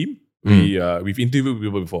have a team. We've interviewed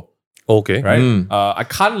people before, Okay. right? I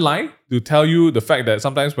can't lie to tell you the fact that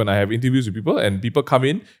sometimes when I have interviews with people and people come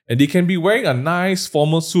in and they can be wearing a nice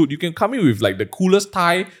formal suit, you can come in with like the coolest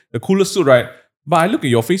tie, the coolest suit, right? But I look at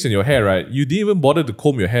your face and your hair, right? You didn't even bother to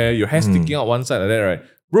comb your hair. Your hair sticking out one side like that, right?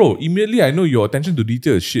 Bro, immediately I know your attention to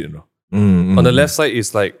detail is shit, On the left side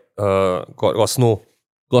is like got snow.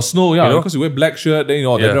 Got snow, yeah, You know? because you wear black shirt, then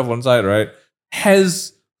Yeah. dandruff one side, right?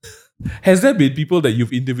 Has there been people that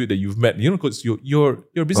you've interviewed that you've met? Because you're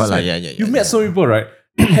a businessman. You've met so many people, right?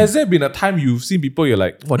 Has there been a time you've seen people you're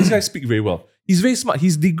like, wow, this guy speak very well. He's very smart.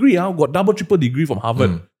 His degree got double, triple degree from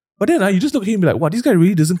Harvard. But then you just look at him and be like, wow, this guy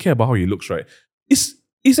really doesn't care about how he looks, right?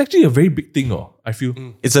 It's actually a very big thing, I feel.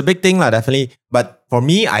 It's a big thing lah, definitely. But for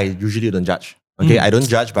me, I usually don't judge. Okay, I don't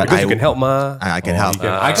judge, but Because you can help ma. I can help.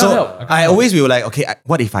 I can't So help. I always will like, okay,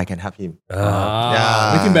 what if I can help him?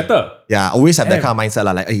 Yeah. Make him better. Yeah, always have that kind of mindset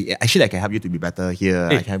lah. Like, hey, actually, I can help you to be better here.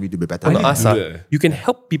 I can help you to be better. I want to here. ask, do that. you can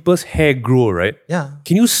help people's hair grow, right? Yeah,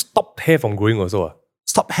 Can you stop hair from growing also?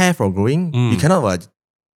 stop hair from growing. You cannot.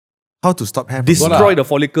 How to stop hair? From growing? Destroy the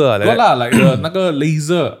follicle. Like Got that. lah, like the 那个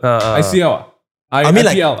laser, ICL. I mean,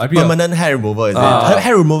 like IPL. permanent hair removal. Is it?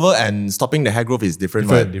 Hair removal and stopping the hair growth is different.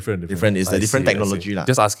 Different. Different. It's a different technology lah.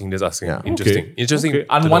 Just asking. Yeah. Interesting. Interesting. Okay.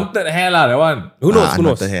 to know. Unwanted hair lah, that one. Who knows? Who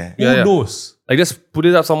knows? unwanted hair. Yeah, Who knows? Like just put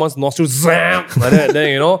it up someone's nostril, zam, like that.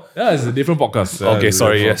 Then Yeah, it's a different podcast. Okay, It's a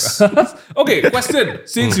sorry, different podcast. Okay, question.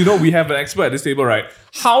 Since we have an expert at this table, right?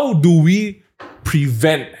 How do we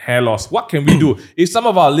prevent hair loss? What can we do? If some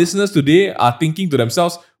of our listeners today are thinking to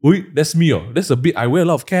themselves, "Oi, that's me. That's a bit. I wear a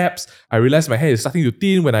lot of caps. I realize my hair is starting to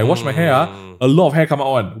thin. When I wash my hair, a lot of hair come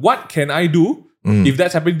out on. What can I do if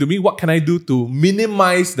that's happening to me? What can I do to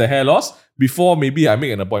minimize the hair loss before maybe I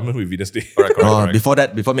make an appointment with Venus Day?"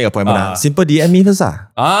 Before make appointment, simple DM me first lah.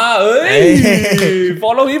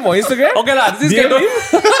 Follow him on Instagram. okay lah. This DM guy him.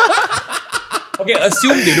 Okay,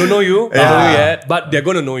 assume they don't know you, don't know you yet, but they're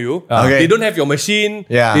gonna know you. Okay. They don't have your machine.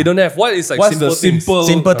 Yeah. They don't have what is like What's simple the things?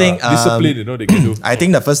 Simple thing, discipline they can do? I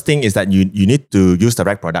think the first thing is that you need to use the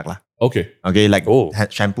right product lah. Okay. Okay, like Oh.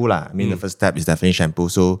 shampoo lah. I mean, the first step is definitely shampoo.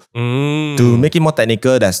 So Mm. to make it more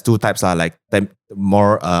technical, there's two types lah. Like the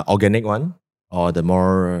more organic one or the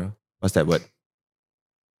more what's that word?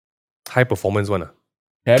 High performance one.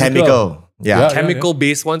 Chemical. Yeah. Chemical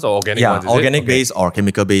based ones or organic ones? Is it? organic Okay. based or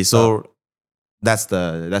chemical based. So that's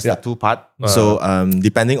the two part. Uh. So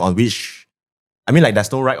depending on which I mean, like,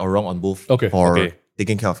 there's no right or wrong on both Okay. for Okay.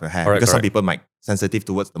 taking care of your hair. Correct, because some correct. people might sensitive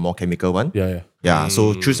towards the more chemical one. Yeah. Yeah,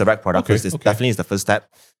 so choose the right product Okay, first. This okay. definitely is the first step.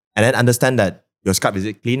 And then understand that your scalp is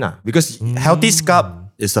it clean. Because healthy scalp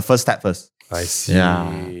is the first step first. I see.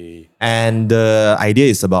 Yeah. And the idea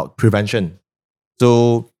is about prevention.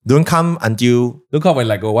 So don't come until Don't come with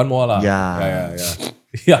like one more lah. Yeah.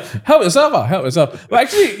 Yeah. Help yourself, help yourself. But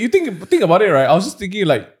actually, you think about it, right? I was just thinking,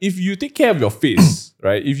 like, if you take care of your face,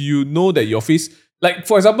 right? If you know that your face, like,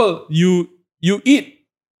 for example, you eat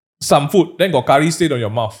some food, then got curry stain on your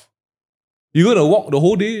mouth. You're gonna walk the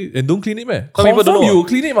whole day and don't clean it, man. Some people don't Confirm know. You will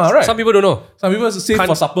clean it, man, right? Some people don't know. Some people save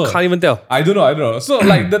for supper. Can't even tell. I don't know. So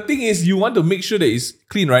like the thing is, you want to make sure that it's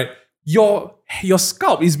clean, right? Your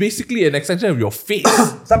scalp is basically an extension of your face.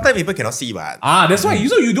 sometimes people cannot see what. That's why.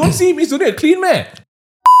 So you don't see me, so they're clean, man.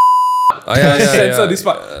 Censor this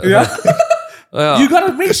part. Yeah. Yeah. You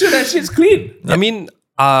gotta make sure that shit's clean. I mean,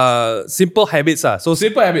 simple habits. So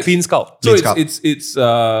Simple habits. clean scalp. So Clean scalp. it's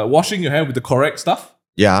washing your hair with the correct stuff.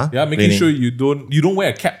 Yeah. Yeah, making cleaning. sure you don't wear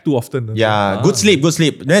a cap too often. Yeah, good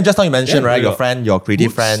sleep. Then just now you mentioned, Yeah, right? yeah. Your friend, your creative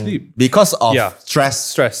Good friend, sleep. because of Yeah. stress.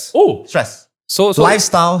 Stress. Oh, Stress. So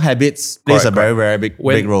Lifestyle habits plays Correct, a very, very big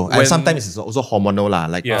role. when- And sometimes it's also hormonal lah.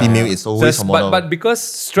 Like Yeah. female is always Just- hormonal. but because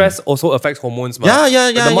stress also affects hormones, ma. Yeah, yeah,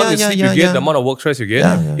 Like yeah, the amount yeah, of sleep yeah, you get, yeah. the amount of work stress you get.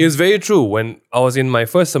 Yeah, yeah. It's very true. When I was in my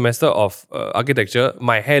first semester of architecture,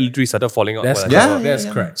 my hair literally started falling out. that's when I Yeah, showered. that's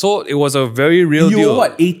yeah. correct. So it was a very real You deal. were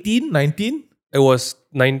what, 18, 19? It was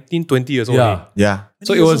 19, 20 years old. Yeah. only. yeah.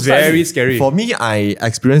 So it You're was so tiny. very scary. For me, I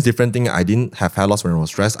experienced different thing. I didn't have hair loss when I was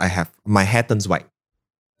stressed. My hair turns white.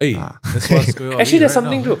 Hey, that's what's going on. Actually, there's right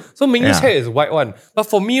something now. true. So Ming's Yeah. hair is white one. But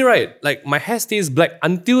for me, right, like my hair stays black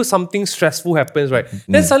until something stressful happens, right?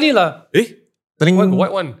 Then suddenly Tling.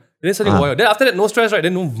 white one. Then suddenly white one. Then after that, no stress, right?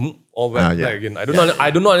 Then all black yeah. again. I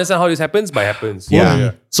don't know understand how this happens, but it happens. Yeah.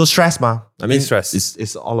 yeah. So stress, ma. I mean, It's stress.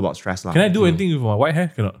 It's all about stress, lah. Can I do anything with my white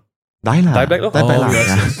hair? Cannot. Dye lah. Dye black lor. Dye black Oh, lah. yes,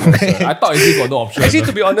 Yeah. yes, yes. I thought it got no option. Actually,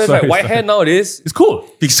 to be honest, Sorry, right, white sorry. hair nowadays, It's cool.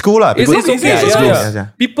 It's cool lah. it's People- okay. yeah, it's yeah, cool. yeah. Yeah.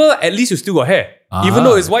 People, at least you still got hair. Even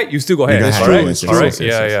though it's white, you still got hair. got It's hair. correct. It's It's true. correct. Yes,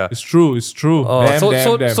 yes, Yeah. It's true. It's true.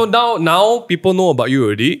 So now people know about you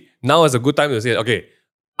already. Now is a good time to say, okay,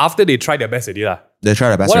 after they try their best already lah. They try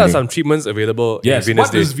their best. What are already. some treatments available Yes. in Venus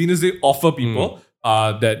What Day? does Venus Day offer people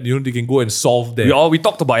that they can go and solve their We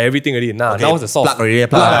talked about everything already. Now is the solve. Plug already.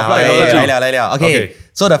 Plug, Okay. Okay.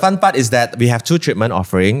 So the fun part is that we have two treatment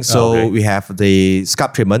offerings. So Okay. we have the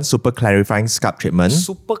scalp treatment, super clarifying scalp treatment.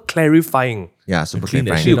 Super clarifying. Yeah, super Clean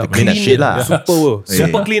that clarifying. shit up, Clean that shit lah.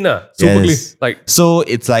 Super cleaner. Super Yes. Like So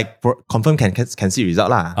it's like confirm can see result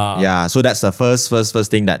lah. Yeah. So that's the first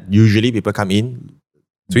thing that usually people come in.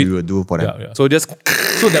 Sweet. We will do for them. Yeah, yeah. so just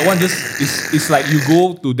So that one just it's like you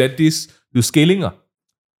go to dentist, do scaling,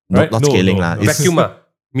 right? Not scaling lah. It's- vacuum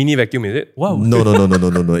mini vacuum is it? Wow. No.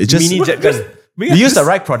 It's just Mini jet gun. we use the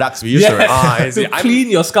right products. We use the right. I see. to clean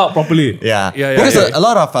your scalp properly. Yeah. Yeah, Because yeah. a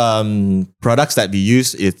lot of products that we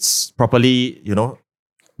use, it's properly,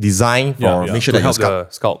 designed for Yeah, yeah. make sure To that your help scalp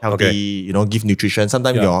the scalp. healthy, Okay. give nutrition.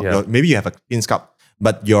 Sometimes Yeah, your maybe you have a clean scalp,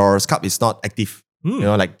 but your scalp is not active.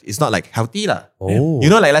 Like it's not like healthy lah. Oh.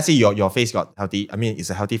 Like let's say your face got healthy. I mean, it's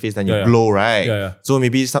a healthy face, then you Yeah, yeah. glow, right? Yeah, yeah. So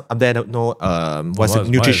maybe some up there don't know what's Mine the is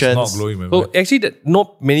nutrition. not glowing, man. So actually, that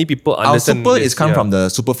not many people Our understand. super this, is come from the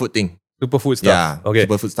superfood thing. superfood stuff. Yeah, Okay.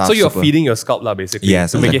 superfood stuff, So you're super. feeding your scalp lah, basically.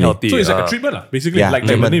 Yes, To make it exactly. healthy. So it's like Ah. a treatment, like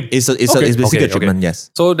the treatment. name. It's Okay. basically a Okay, treatment.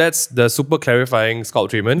 Yes. So that's the super clarifying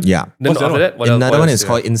scalp treatment. Yeah. Then What's the after other that, what Another else one do is you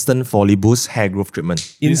called have? Instant Folly Boost Hair Growth Treatment.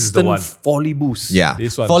 This is the Instant one. Folly Boost. Yeah.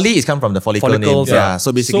 This one. Folly is come from the follicle Follicles, name. Yeah. yeah.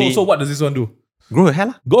 So basically, So what does this one do? grow your hair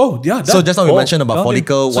lah. Go, yeah. So done. just now we Oh, mentioned about okay.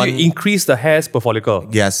 follicle So one. you increase the hairs per follicle.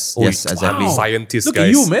 Yes, Oh, yes, exactly. wow. Scientist, Look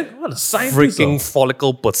guys. at you, man. What a scientist. Freaking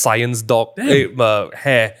follicle per science dog.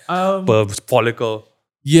 Hair per follicle.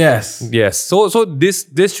 Yes. Yes. So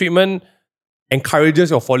this treatment encourages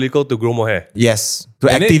your follicle to grow more hair. Yes, to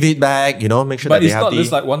And activate back. Make sure But that it's they're not healthy.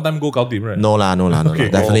 just like one time go cultim, right? No lah. Okay.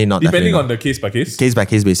 Definitely not. Depending definitely on the case by case. case by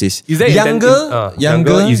case basis. Is there younger,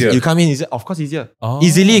 younger, easier? You come in easier. Of course, easier. Oh.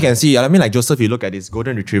 Easily you can see. I mean, like Joseph, you look at this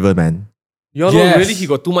golden retriever, man. You're Yes. not really, he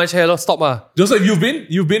got too much hair. Stop. Joseph,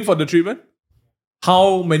 you've been for the treatment?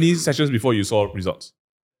 How many sessions before you saw results?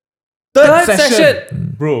 Third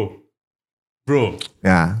session. Bro.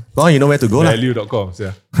 Yeah. Well, you know where to go lah. Value.com.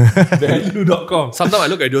 Yeah. Value.com. Sometimes I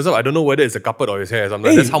look at Joseph, I don't know whether it's a carpet or his hair.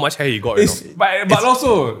 Sometimes Hey, that's how much hair he got. You It's, know? but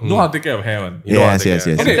also know how to take care of hair, man. You know how Yes, to take yes,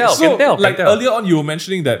 care. yes. Okay, Can tell, so can tell, like can tell. earlier on, you were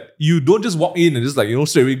mentioning that you don't just walk in and just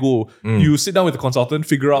straight away go. You sit down with the consultant,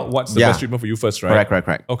 figure out what's the Yeah. best treatment for you first, right? Correct.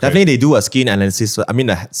 Okay. Definitely, they do a skin analysis. I mean,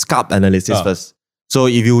 a scalp analysis Ah. first. So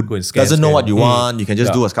if you Go and scan, doesn't know scan. what you want, you can just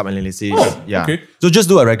Yeah. do a scalp analysis. Yeah. okay. So just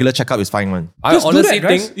do a regular checkup is fine one. I Just do honestly that,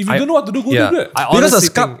 guys. think If you don't know what to do, go do that. I Because a honestly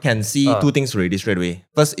scalp think- can see two things already straight away.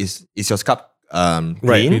 First is your scalp clean?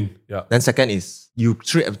 Clean. Yeah. Then second is you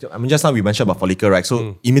treat. I mean, just now we mentioned about follicle, right?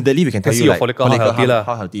 So immediately we can tell see you your like follicle, how healthy lah.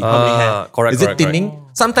 how healthy, how many hair. Correct, Is it correct, thinning?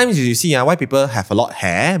 Sometimes you see why people have a lot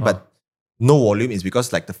hair but no volume is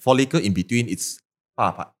because like the follicle in between it's far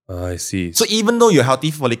apart. I see. So even though you're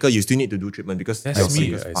healthy follicle, you still need to do treatment because That's your me.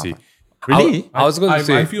 follicle is I far see. apart. Really? I was going to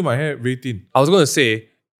say. I feel my hair very thin. I was going to say.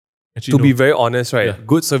 Actually, To no. be very honest, right? Yeah.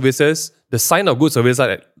 Good services. The sign of good service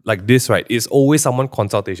like this, right, is always someone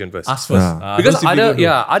consultation first. ask first. Yeah. Because don't simply go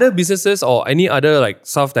to- other businesses or any other like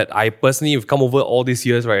stuff that I personally have come over all these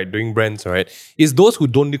years, right, doing brands, right, is those who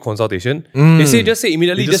don't need consultation. They say just say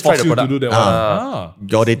immediately They just try force the you product. to do that one.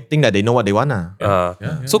 Or they think that they know what they want.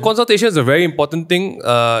 So consultation is a very important thing.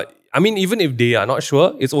 I mean, even if they are not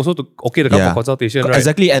sure, it's also okay to come for consultation, right?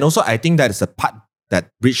 Exactly. And also I think that is the part that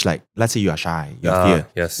bridge, like, let's say you are shy, you're fear.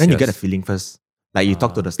 yes, Then you yes. get a feeling first. Like you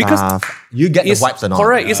talk to the Because staff, you get the It's vibes and all.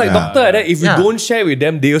 correct. It's like doctor like that. If you Yeah. don't share with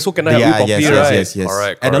them, they also cannot help you properly, right? yes.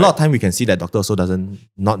 Correct, And a correct. lot of time we can see that doctor also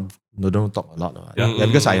don't talk a lot.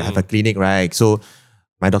 Because I have a clinic, right? So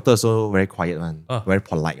my doctor also very quiet one, very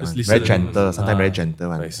polite one, listen. very gentle, sometimes very gentle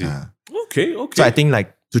one. I see. Okay. So I think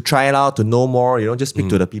like to try it out, to know more, just speak Mm.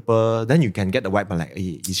 to the people, then you can get the vibe of like,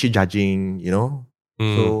 hey, is she judging,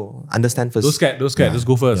 Mm. So understand first. Those scared. Just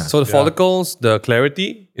go first. So the follicles, the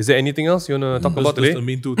clarity. Is there anything else you want to talk about Those today? the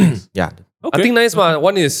main two things. Yeah. Okay. I think nice one.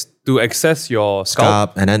 One is to access your scalp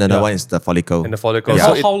Scalp, and then another one is the follicle. and the follicle. And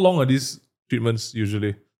So how long are these treatments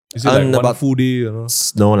usually? Is it like one about- full day?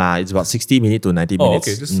 No lah, it's about 60 minutes to 90 Oh, minutes.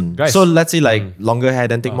 okay. Just guys, So let's say like longer hair,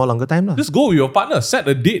 then take longer time lah. just go with your partner. Set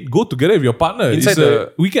a date. Go together with your partner. Inside it's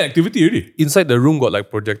a weekend activity already. inside the room got like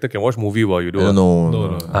projector, can watch movie while you do it.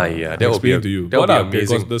 No. Yeah, that would be Explain to you. That would be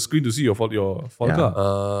amazing. Because the screen to see your follicle.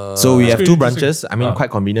 So we have That's two very branches. I mean,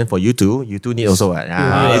 quite convenient for you two. You two need also.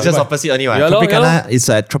 It's just but- opposite only. Yeah, lor, Tropicana is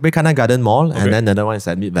at Tropicana Garden Mall, and then another one is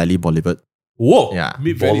at Mid Valley Boulevard. Whoa. Yeah.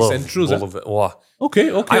 Mid Valley All of- Central. all of it. Wow.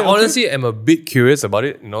 Okay. I honestly am a bit curious about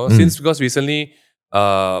it, since because recently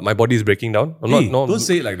my body is breaking down. don't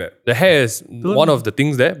say it like that. The hair is one of the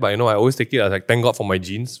things there, but I always take it as like thank God for my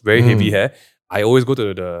genes, very heavy hair. I always go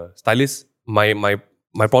to the stylist.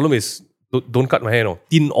 My problem is don't cut my hair,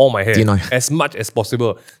 thin all my hair Thin all. as much as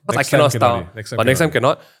possible. Because I Next time cannot cannot, style. next time But next time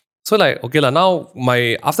cannot. So like, okay now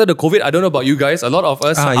after the COVID, I don't know about you guys, a lot of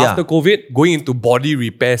us after COVID going into body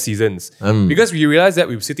repair seasons. Because we realized that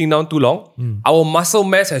we were sitting down too long. Our muscle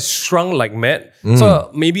mass has shrunk like mad.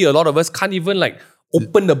 So maybe a lot of us can't even like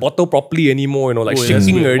open the bottle properly anymore, like that's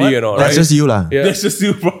shaking weird. already, What? That's right? just you lah. Yeah. That's just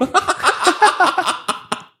you, bro.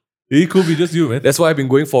 It could be just you, man. That's why I've been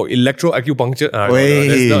going for electroacupuncture.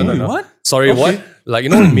 Wait. No. What? Sorry, Okay. what? Like,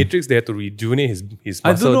 in Matrix, they had to rejuvenate his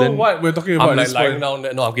I muscle. don't know then what we're talking about. I'm at like this lying point. down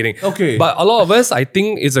there. No, I'm kidding. Okay. But a lot of us, I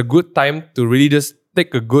think it's a good time to really just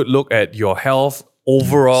take a good look at your health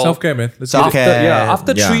overall. Self-care, man. Let's Self- get it. care.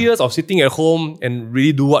 After Yeah. 3 years of sitting at home and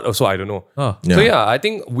really do what also, I don't know. Ah. Yeah. So I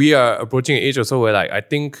think we are approaching an age also where like, I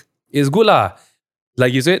think it's good lah.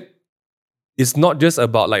 Like you said, it's not just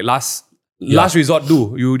about like last resort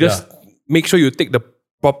do. You just make sure you take the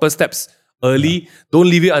proper steps early. Don't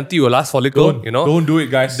leave it until your last follicle, Don't do it,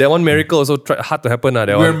 guys. That one miracle also hard to happen. That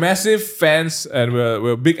We're one. massive fans and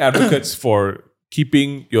we're big advocates for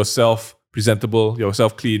keeping yourself presentable,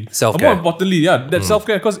 yourself clean. Self-care. And more importantly, that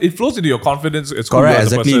self-care, because it flows into your confidence. It's Correct,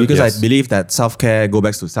 as a exactly. person. Because Yes. I believe that self-care go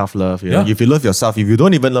back to self-love. Yeah. If you love yourself, if you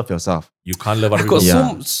don't even love yourself, you can't love other I got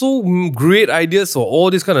people. so great ideas for all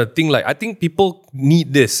this kind of thing. Like I think people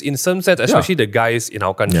need this in some sense, especially the guys in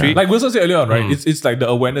our country. Yeah. Like Wilson said earlier on, right? It's like the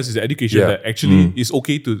awareness, is the education Yeah. that actually it's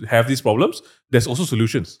okay to have these problems. There's also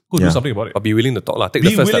solutions. Go do Yeah. something about it. But be willing to talk lah. Take Be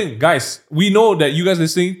the first willing, step. guys. We know that you guys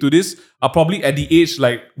listening to this are probably at the age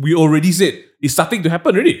like we already said. It's starting to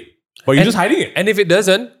happen already. But you're just hiding it. And if it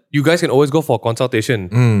doesn't, you guys can always go for a consultation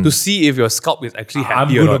to see if your scalp is actually I'm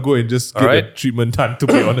happy or gonna not. go and just get Alright. the treatment done, to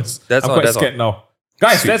be honest. That's I'm all, quite that's scared now.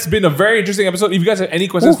 Guys, that's been a very interesting episode. If you guys have any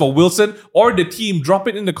questions for Wilson or the team, drop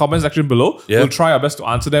it in the comment section below. Yeah. We'll try our best to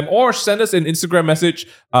answer them, or send us an Instagram message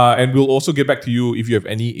and we'll also get back to you if you have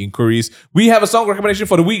any inquiries. We have a song recommendation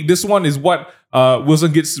for the week. This one is what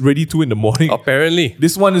Wilson gets ready to in the morning. Apparently.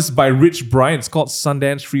 This one is by Rich Brian. It's called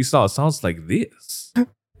Sundance Freestyle. It sounds like this.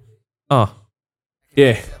 Yeah.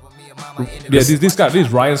 Yeah, this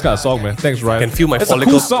is Ryan's kind of song, man. Thanks, Ryan. I can feel my It's follicles.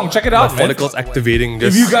 a cool song. Check it My out, man. follicles activating. If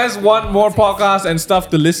Just, you guys want more podcasts and stuff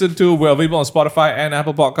to listen to, we're available on Spotify and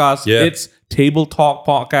Apple Podcasts. Yeah. It's Table Talk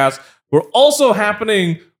Podcast. We're also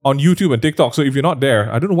happening on YouTube and TikTok. So if you're not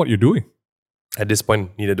there, I don't know what you're doing. At this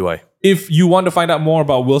point, neither do I. If you want to find out more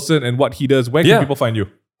about Wilson and what he does, where can people find you?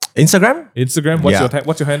 Instagram? Instagram.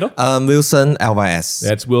 What's your handle? Wilson LYS.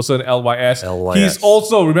 That's Wilson LYS. LYS. He's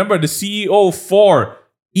also, remember, the CEO for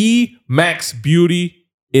Emax Beauty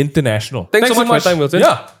International. Thanks so much for your time, Wilson.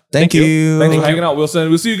 Yeah. Thank you. Thanks for hanging out, Wilson.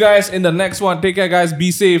 We'll see you guys in the next one. Take care, guys.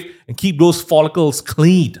 Be safe and keep those follicles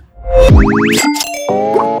clean.